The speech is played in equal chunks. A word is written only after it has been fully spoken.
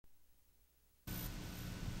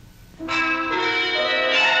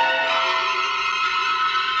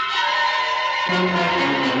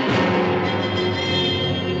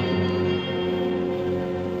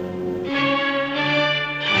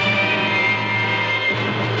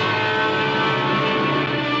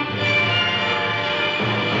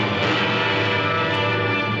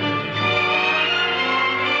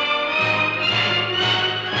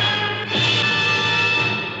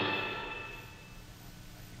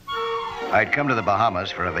I'd come to the Bahamas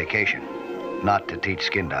for a vacation, not to teach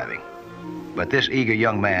skin diving. But this eager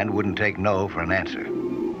young man wouldn't take no for an answer.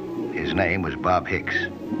 His name was Bob Hicks.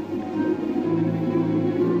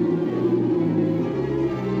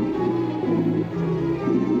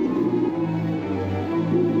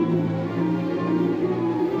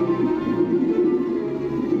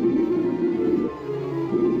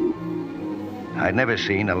 I'd never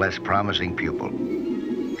seen a less promising pupil.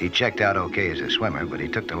 He checked out okay as a swimmer, but he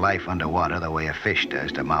took to life underwater the way a fish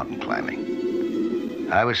does to mountain climbing.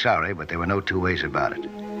 I was sorry, but there were no two ways about it.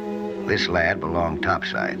 This lad belonged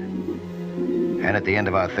topside. And at the end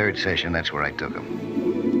of our third session, that's where I took him.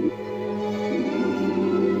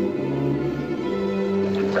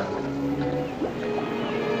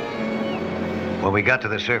 When we got to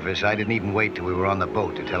the surface, I didn't even wait till we were on the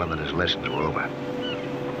boat to tell him that his lessons were over.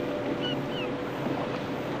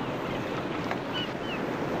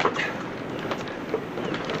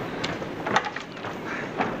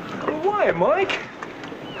 Why, Mike?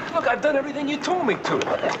 Look, I've done everything you told me to.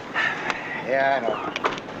 Yeah, I know.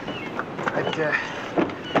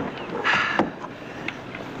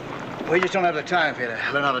 We just don't have the time for you to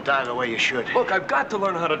learn how to dive the way you should. Look, I've got to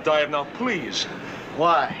learn how to dive now, please.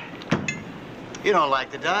 Why? You don't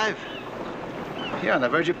like to dive. You're on the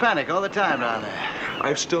verge of panic all the time down there.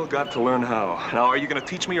 I've still got to learn how. Now, are you going to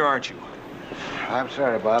teach me or aren't you? I'm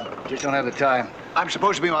sorry, Bob. Just don't have the time. I'm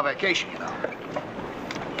supposed to be on vacation, you know.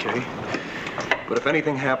 Okay. But if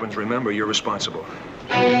anything happens, remember, you're responsible.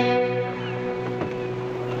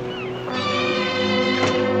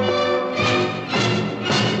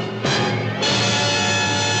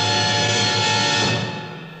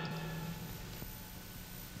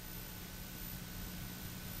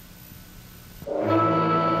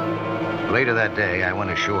 Later that day, I went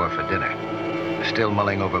ashore for dinner, still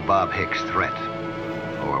mulling over Bob Hicks' threat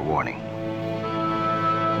or warning.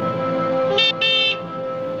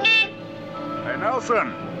 Hey,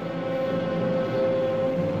 Nelson.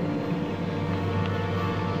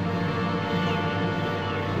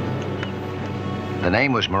 The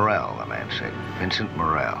name was Morrell, the man said. Vincent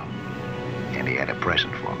Morrell. And he had a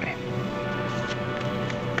present for me.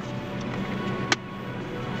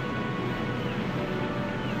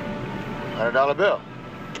 $100 bill.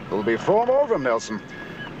 It'll be formal from Nelson,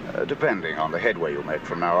 depending on the headway you make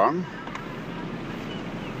from now on.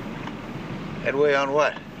 Headway on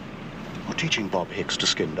what? We're teaching Bob Hicks to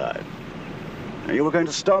skin dive. You were going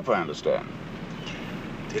to stop, I understand.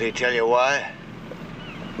 Did he tell you why?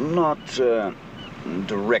 Not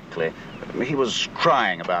directly. He was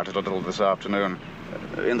crying about it a little this afternoon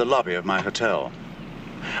in the lobby of my hotel.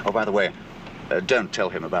 Oh, by the way, don't tell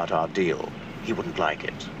him about our deal. He wouldn't like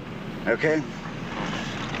it. Okay?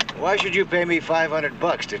 Why should you pay me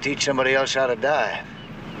 $500 to teach somebody else how to dive?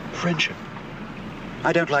 Friendship.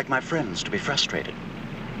 I don't like my friends to be frustrated.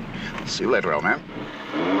 See you later, old man.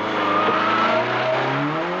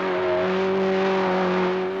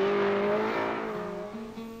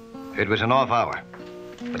 It was an off hour,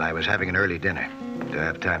 but I was having an early dinner to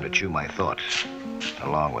have time to chew my thoughts,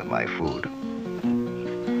 along with my food.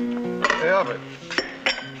 Hey, Albert.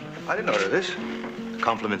 I didn't order this.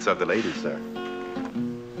 Compliments of the ladies, sir.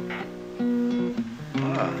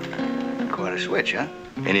 Oh, quite a switch, huh?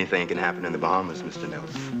 Anything can happen in the Bahamas, Mr.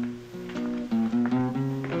 Nelson.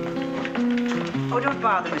 Oh, don't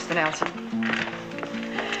bother, Mr. Nelson.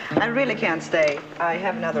 I really can't stay. I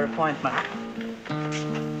have another appointment.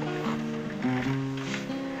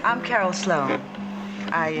 I'm Carol Sloan.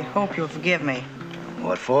 I hope you'll forgive me.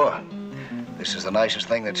 What for? This is the nicest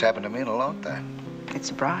thing that's happened to me in a long time. It's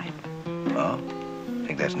a bribe. Oh?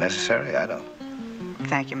 Think that's necessary? I don't.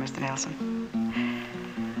 Thank you, Mr. Nelson.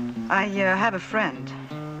 I have a friend,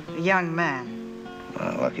 a young man.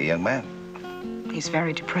 Lucky young man. He's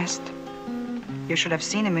very depressed. You should have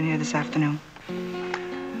seen him in here this afternoon.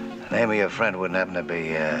 The name of your friend wouldn't happen to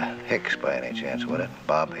be Hicks by any chance, would it?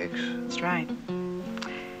 Bob Hicks? That's right.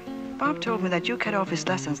 Bob told me that you cut off his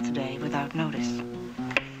lessons today without notice.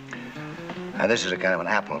 Now, this is a kind of an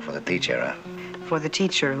apple for the teacher, huh? For the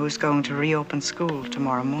teacher who's going to reopen school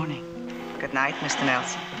tomorrow morning. Good night, Mr.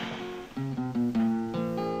 Nelson.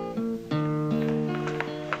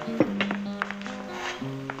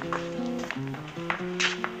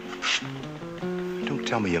 Don't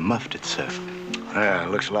tell me you muffed it, sir. Yeah,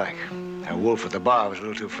 looks like. That wolf at the bar was a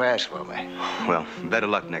little too fast for me. Well, better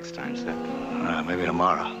luck next time, sir. Maybe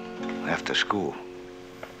tomorrow, after school.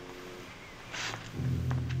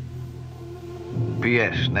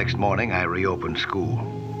 P.S. Next morning, I reopened school.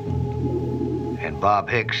 And Bob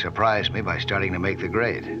Hicks surprised me by starting to make the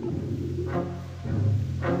grade.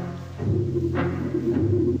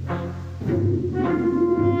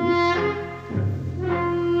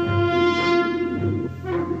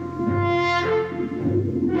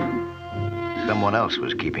 someone else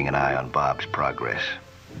was keeping an eye on Bob's progress.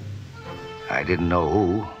 I didn't know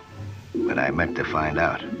who, but I meant to find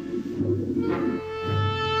out.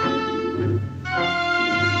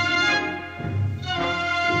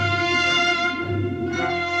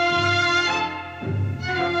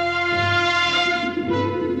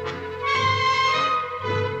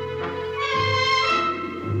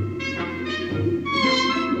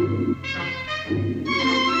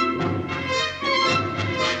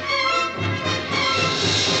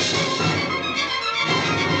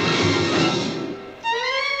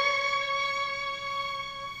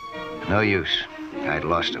 No use. I'd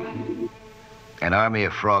lost him. An army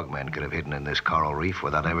of frogmen could have hidden in this coral reef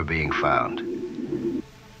without ever being found.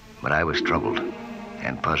 But I was troubled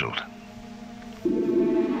and puzzled.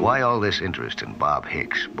 Why all this interest in Bob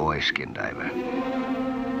Hicks, boy skin diver?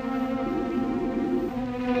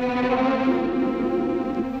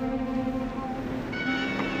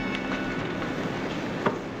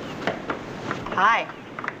 Hi.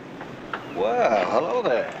 Well, hello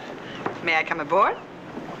there. May I come aboard?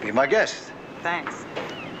 Be my guest. Thanks.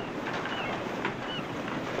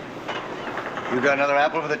 You got another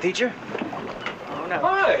apple for the teacher? Oh, no.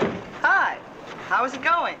 Hi. Hi. How is it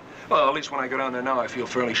going? Well, at least when I go down there now, I feel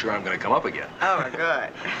fairly sure I'm going to come up again. Oh, good.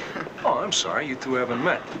 Oh, I'm sorry. You two haven't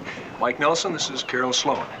met. Mike Nelson, this is Carol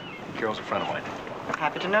Sloan. Carol's a friend of mine.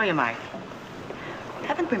 Happy to know you, Mike.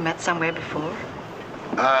 Haven't we met somewhere before?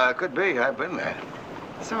 Could be. I've been there.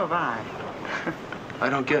 So have I. I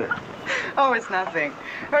don't get it. Oh, it's nothing.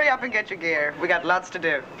 Hurry up and get your gear. We got lots to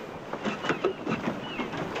do.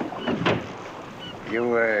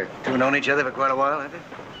 You, two known each other for quite a while, have you?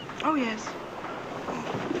 Oh, yes.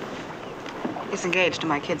 He's engaged to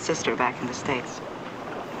my kid sister back in the States.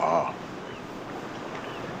 Oh.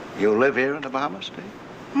 You live here in the Bahamas, do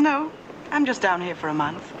you? No, I'm just down here for a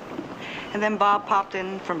month. And then Bob popped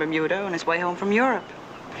in from Bermuda on his way home from Europe.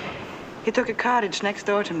 He took a cottage next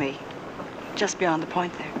door to me, just beyond the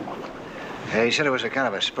point there. Yeah, he said it was a kind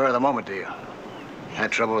of a spur-of-the-moment deal.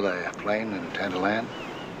 Had trouble with a plane and had to land.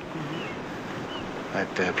 Mm-hmm.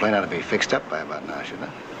 That plane ought to be fixed up by about now, shouldn't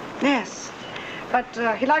it? Yes, but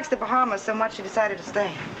he likes the Bahamas so much he decided to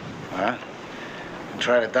stay. Huh? And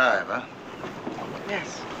try to dive, huh?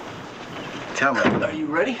 Yes. Tell me. Are you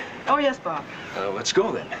ready? Oh, yes, Bob. Let's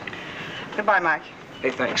go then. Goodbye, Mike.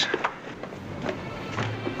 Hey, thanks.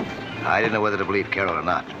 I didn't know whether to believe Carol or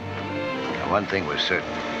not. Now, one thing was certain.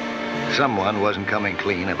 Someone wasn't coming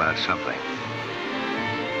clean about something.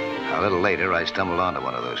 A little later, I stumbled onto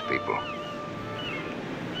one of those people.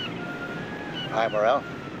 Hi, Morrell.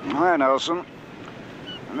 Hi, Nelson.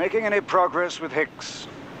 Making any progress with Hicks?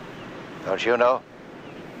 Don't you know?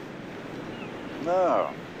 No.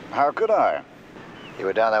 How could I? You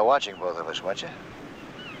were down there watching both of us, weren't you?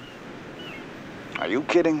 Are you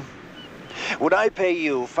kidding? Would I pay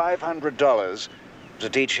you $500 to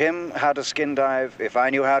teach him how to skin dive if I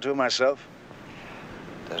knew how to myself?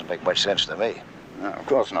 Doesn't make much sense to me. No, of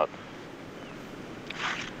course not.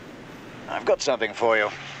 I've got something for you.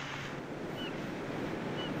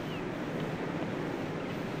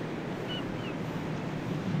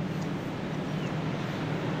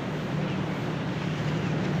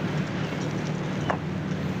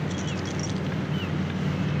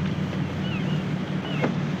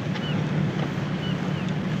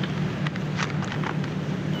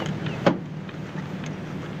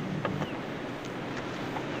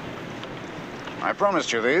 I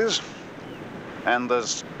promised you these, and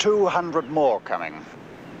there's 200 more coming.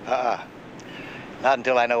 Not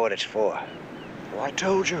until I know what it's for. Oh, I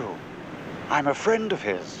told you. I'm a friend of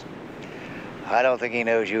his. I don't think he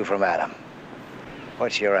knows you from Adam.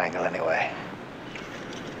 What's your angle, anyway?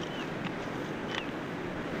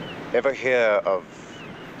 Ever hear of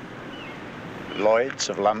Lloyd's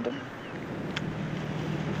of London?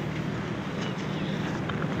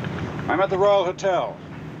 I'm at the Royal Hotel.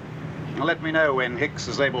 Let me know when Hicks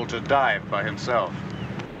is able to dive by himself.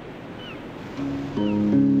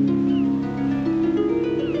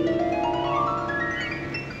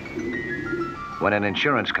 When an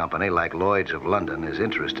insurance company like Lloyd's of London is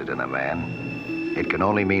interested in a man, it can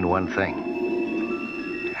only mean one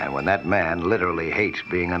thing. And when that man literally hates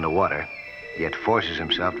being underwater, yet forces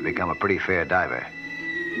himself to become a pretty fair diver,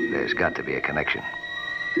 there's got to be a connection.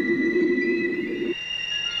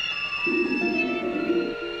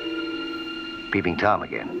 Peeping Tom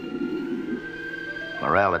again.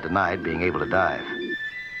 Morrell had denied being able to dive.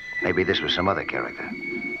 Maybe this was some other character.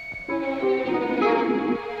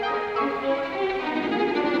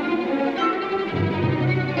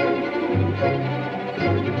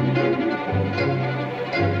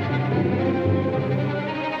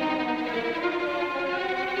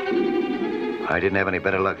 I didn't have any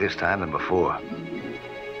better luck this time than before.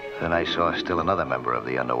 Then I saw still another member of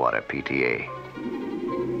the underwater PTA.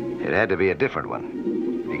 It had to be a different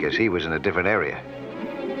one, because he was in a different area.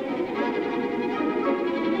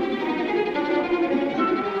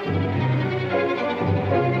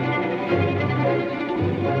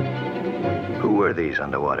 Who were these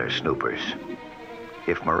underwater snoopers?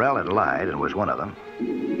 If Morrell had lied and was one of them,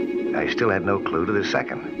 I still had no clue to the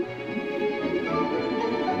second.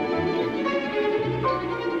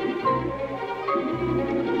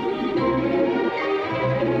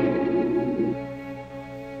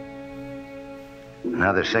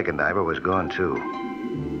 Now the second diver was gone too.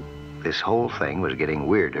 This whole thing was getting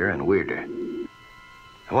weirder and weirder.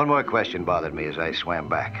 One more question bothered me as I swam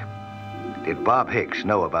back. Did Bob Hicks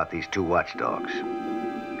know about these two watchdogs?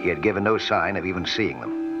 He had given no sign of even seeing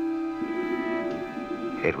them.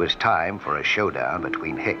 It was time for a showdown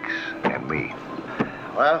between Hicks and me.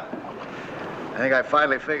 Well, I think I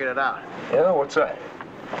finally figured it out. Yeah, what's that?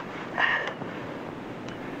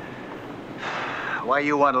 Why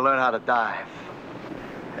you want to learn how to dive.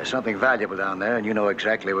 There's something valuable down there, and you know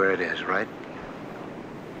exactly where it is, right?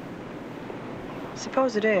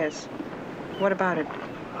 Suppose it is. What about it?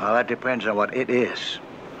 Well, that depends on what it is.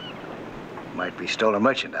 Might be stolen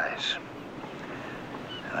merchandise.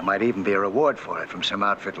 And there might even be a reward for it from some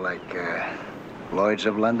outfit like Lloyd's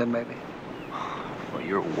of London, maybe? Well,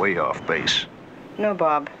 you're way off base. No,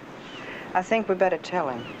 Bob. I think we better tell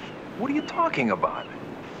him. What are you talking about?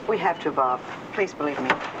 We have to, Bob. Please believe me.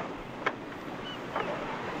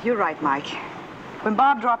 You're right, Mike. When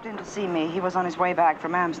Bob dropped in to see me, he was on his way back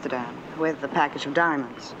from Amsterdam with a package of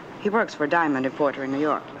diamonds. He works for a diamond importer in New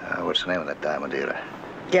York. What's the name of that diamond dealer?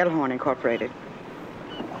 Gellhorn Incorporated.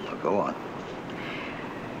 Well, go on.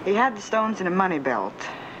 He had the stones in a money belt.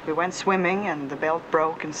 We went swimming, and the belt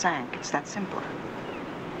broke and sank. It's that simple.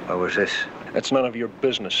 What was this? That's none of your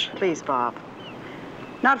business. Please, Bob.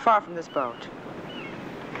 Not far from this boat.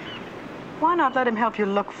 Why not let him help you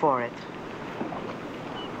look for it?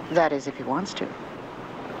 That is, if he wants to.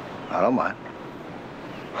 I don't mind.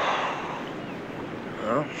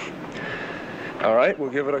 Well, all right, we'll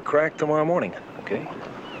give it a crack tomorrow morning, okay?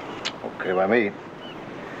 Okay by me. I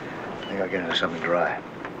think I'll get into something dry.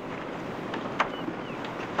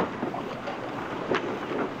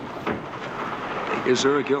 Is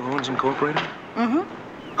there a Gellhorns Incorporated? Mm-hmm.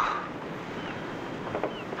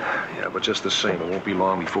 Yeah, but just the same, it won't be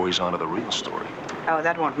long before he's onto the real story. Oh,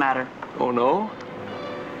 that won't matter. Oh, no?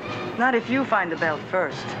 Not if you find the belt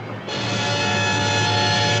first.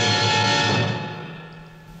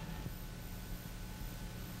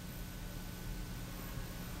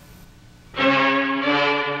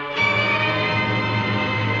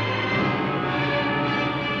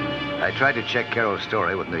 I tried to check Carol's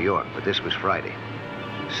story with New York, but this was Friday.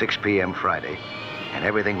 6 p.m. Friday, and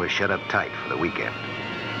everything was shut up tight for the weekend.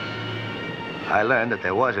 I learned that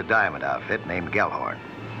there was a diamond outfit named Gellhorn,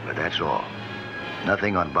 but that's all.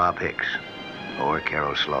 Nothing on Bob Hicks or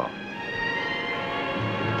Carol Sloan.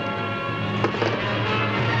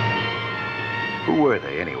 Who were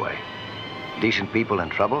they, anyway? Decent people in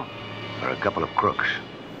trouble, or a couple of crooks?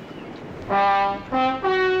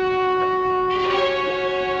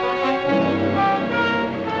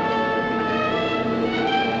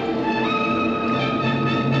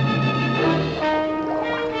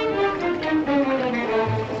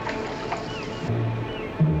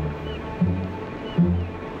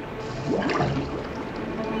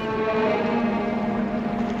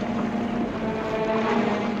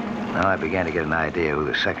 Now I began to get an idea who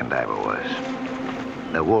the second diver was.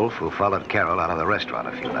 The wolf who followed Carol out of the restaurant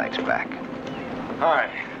a few nights back. Hi.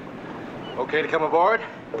 Okay to come aboard?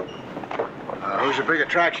 Who's the big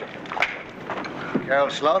attraction? Carol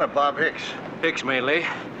Sloan or Bob Hicks? Hicks mainly.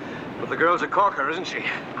 But the girl's a corker, isn't she?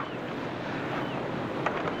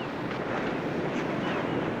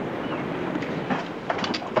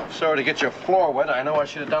 Sorry to get your floor wet. I know I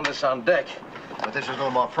should have done this on deck. But this is a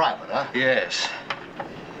little more private, huh? Yes.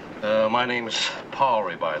 My name's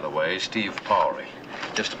Powery, by the way. Steve Powery.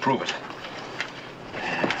 Just to prove it.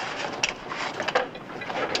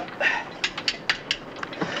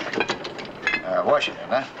 Washington,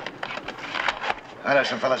 huh? I know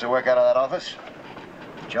some fellas that work out of that office.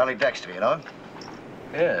 Charlie Dexter, you know him?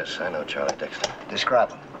 Yes, I know Charlie Dexter.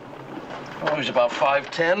 Describe him. Oh, he's about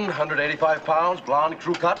 5'10", 185 pounds, blonde,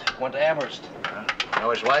 crew cut. Went to Amherst. Know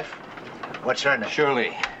his wife? What's her name?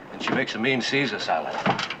 Shirley. And she makes a mean Caesar salad.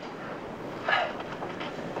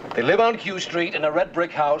 They live on Q Street in a red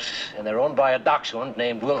brick house, and they're owned by a dachshund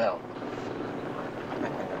named Wilhelm.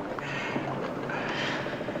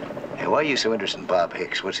 Hey, why are you so interested in Bob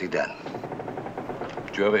Hicks? What's he done?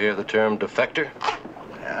 Did you ever hear the term defector?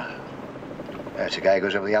 Yeah. That's a guy who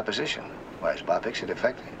goes over the opposition. Why, is Bob Hicks a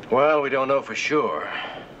defector? Well, we don't know for sure.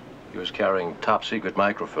 He was carrying top-secret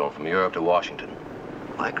microfilm from Europe to Washington.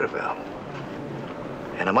 Microfilm?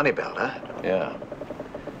 And a money belt, huh? Yeah.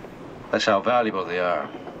 That's how valuable they are.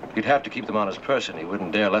 He'd have to keep them on his person. He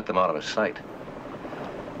wouldn't dare let them out of his sight.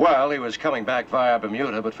 Well, he was coming back via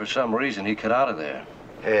Bermuda, but for some reason he cut out of there.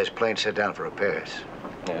 Yeah, his plane set down for repairs.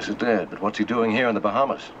 Yes, it did. But what's he doing here in the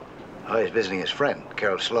Bahamas? Oh, he's visiting his friend,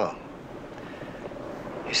 Carol Sloan.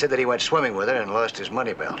 He said that he went swimming with her and lost his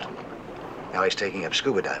money belt. Now he's taking up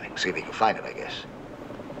scuba diving. See if he can find it, I guess.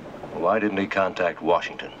 Why didn't he contact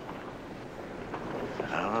Washington?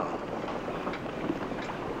 I don't know.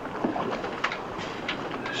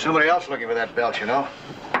 Somebody else looking for that belt, you know.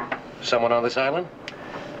 Someone on this island?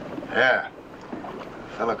 Yeah. A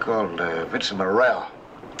fellow called Vincent Morrell.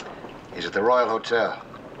 He's at the Royal Hotel.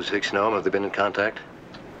 Does Hicks know him? Have they been in contact?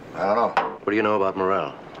 I don't know. What do you know about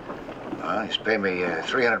Morrell? Well, he's paid me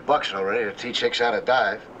 $300 already to teach Hicks how to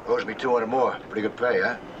dive. Owes me 200 more. Pretty good pay,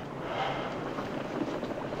 huh?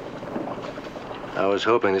 I was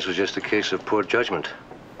hoping this was just a case of poor judgment.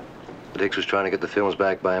 That Hicks was trying to get the films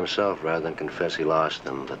back by himself rather than confess he lost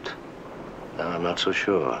them, but I'm not so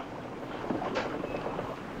sure.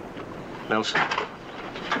 Nelson,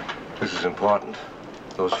 this is important.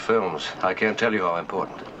 Those films, I can't tell you how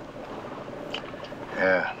important.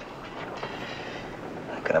 Yeah.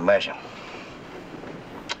 I can imagine.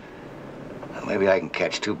 Well, maybe I can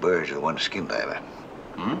catch two birds with one skin diver.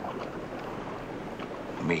 Hmm?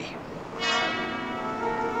 Me.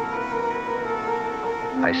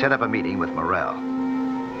 I set up a meeting with Morrell.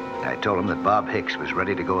 I told him that Bob Hicks was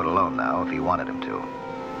ready to go it alone now if he wanted him to.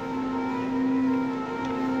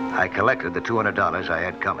 I collected the $200 I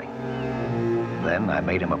had coming. Then I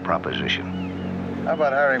made him a proposition. How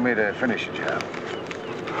about hiring me to finish the job?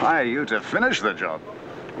 Hire you to finish the job?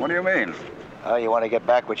 What do you mean? Oh, you want to get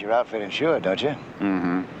back what your outfit insured, don't you?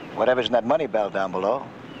 Mm-hmm. Whatever's in that money belt down below.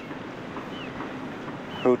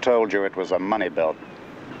 Who told you it was a money belt?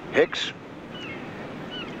 Hicks?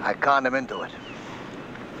 I conned him into it.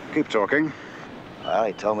 Keep talking. Well,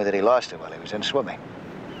 he told me that he lost it while he was in swimming.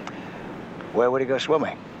 Where would he go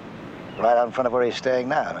swimming? Right out in front of where he's staying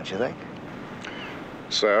now, don't you think?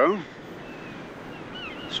 So?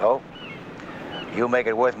 So, you make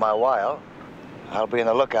it worth my while. I'll be on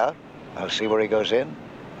the lookout. I'll see where he goes in.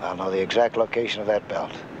 I'll know the exact location of that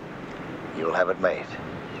belt. You'll have it made.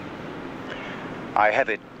 I have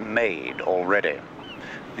it made already.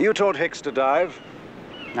 You taught Hicks to dive.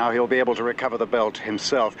 Now he'll be able to recover the belt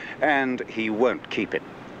himself, and he won't keep it.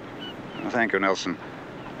 Thank you, Nelson,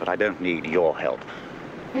 but I don't need your help.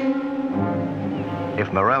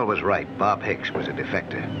 If Morrell was right, Bob Hicks was a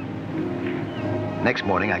defector. Next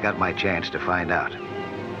morning, I got my chance to find out.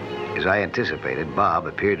 As I anticipated, Bob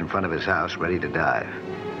appeared in front of his house ready to dive.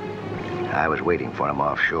 I was waiting for him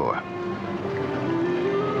offshore.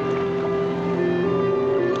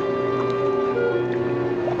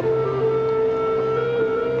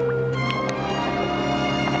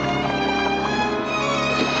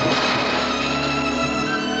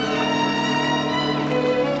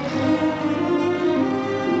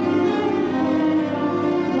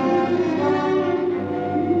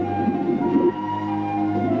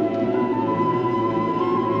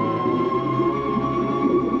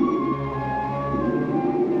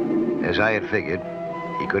 As I had figured,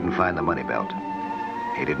 he couldn't find the money belt.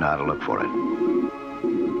 He didn't know how to look for it.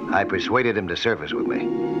 I persuaded him to surface with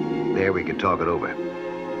me. There we could talk it over.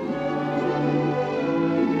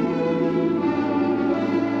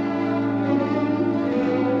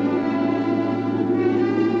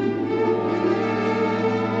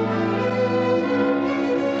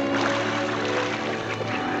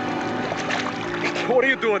 What are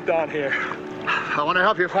you doing down here? I want to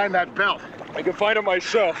help you find that belt. I can find it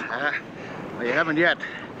myself. Well, you haven't yet.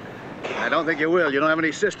 I don't think you will. You don't have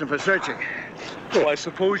any system for searching. Well, I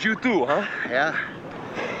suppose you do, huh? Yeah?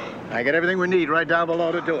 I got everything we need right down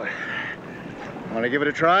below to do it. Want to give it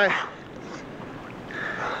a try?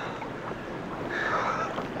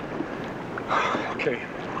 Okay.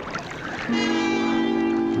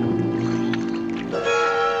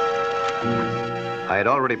 I had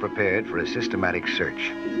already prepared for a systematic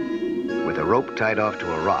search. With a rope tied off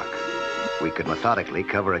to a rock, we could methodically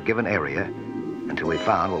cover a given area until we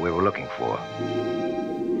found what we were looking for.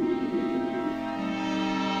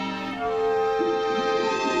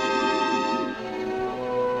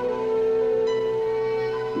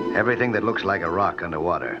 Everything that looks like a rock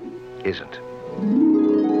underwater isn't.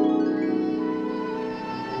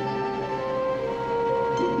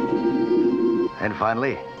 And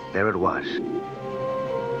finally, there it was.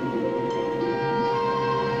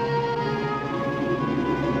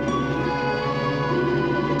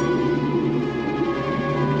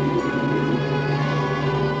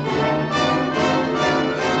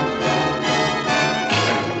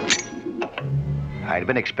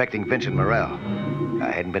 been expecting Vincent Morrell.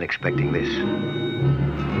 I hadn't been expecting this.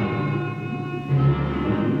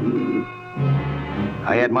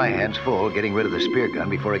 I had my hands full getting rid of the spear gun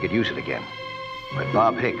before I could use it again. But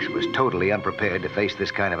Bob Hicks was totally unprepared to face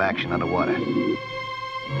this kind of action underwater.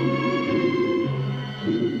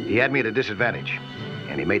 He had me at a disadvantage,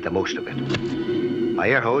 and he made the most of it. My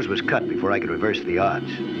air hose was cut before I could reverse the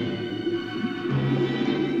odds.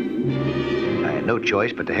 I had no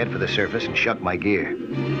choice but to head for the surface and shuck my gear.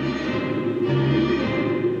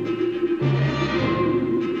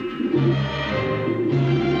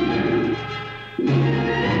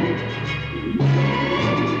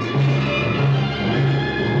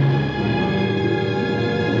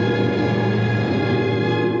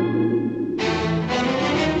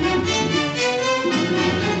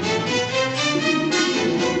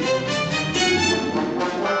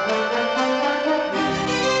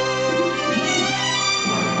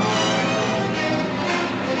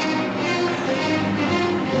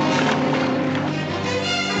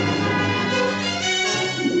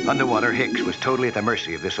 Underwater, Hicks was totally at the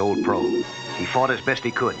mercy of this old pro. He fought as best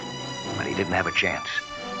he could, but he didn't have a chance.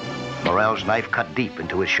 Morrell's knife cut deep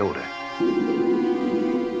into his shoulder.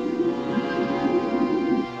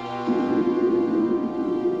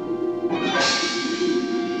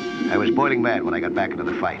 I was boiling mad when I got back into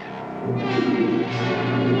the fight.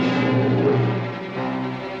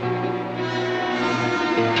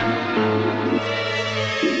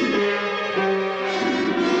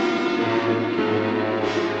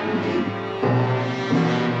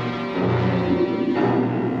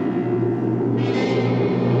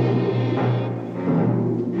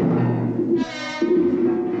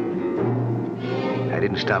 I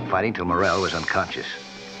didn't stop fighting till Morrell was unconscious.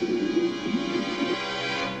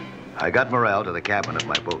 I got Morrell to the cabin of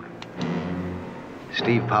my boat.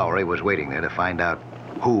 Steve Powery was waiting there to find out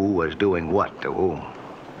who was doing what to whom.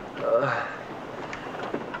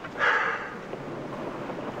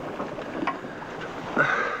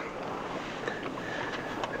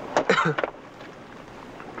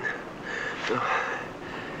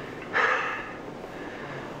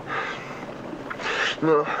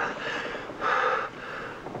 No.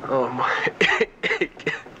 Oh, my.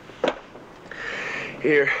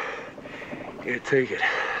 Here, take it.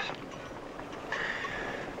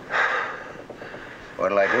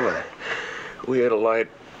 What'll I do with it? We had to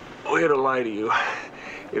lie to you.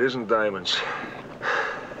 It isn't diamonds.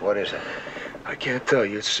 What is it? I can't tell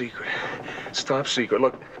you. It's secret. It's top secret.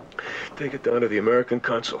 Look, take it down to the American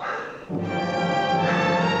consul.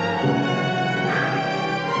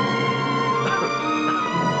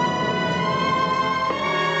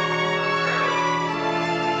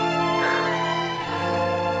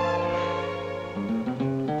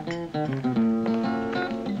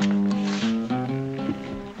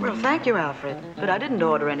 Thank you, Alfred, but I didn't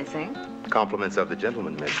order anything. Compliments of the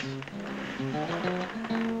gentleman, miss.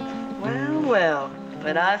 Well,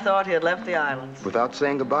 but I thought he had left the islands. Without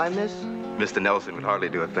saying goodbye, miss? Mr. Nelson would hardly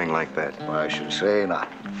do a thing like that. Well, I should say not.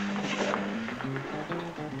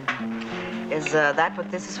 Is that what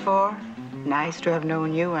this is for? Nice to have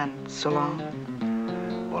known you and so long.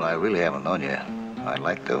 Well, I really haven't known you. I'd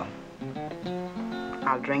like to.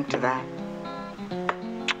 I'll drink to that.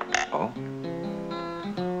 Oh?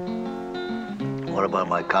 What about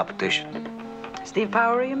my competition? Steve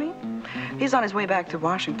Powery, you mean? He's on his way back to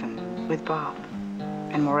Washington with Bob.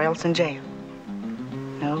 And Morrell's in jail.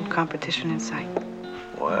 No competition in sight.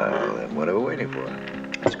 Well, then what are we waiting for?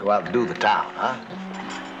 Let's go out and do the town, huh?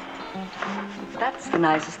 That's the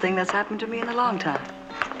nicest thing that's happened to me in a long time.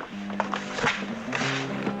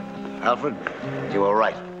 Alfred, you were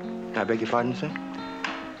right. I beg your pardon, sir?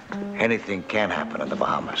 Anything can happen in the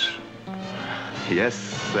Bahamas. Yes,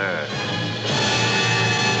 sir.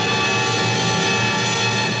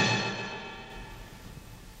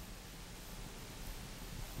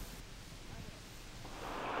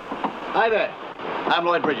 Hi there. I'm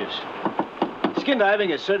Lloyd Bridges. Skin diving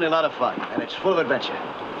is certainly a lot of fun, and it's full of adventure.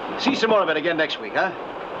 See some more of it again next week, huh?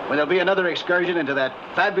 When there'll be another excursion into that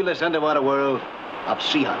fabulous underwater world of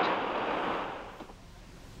Sea Hunt.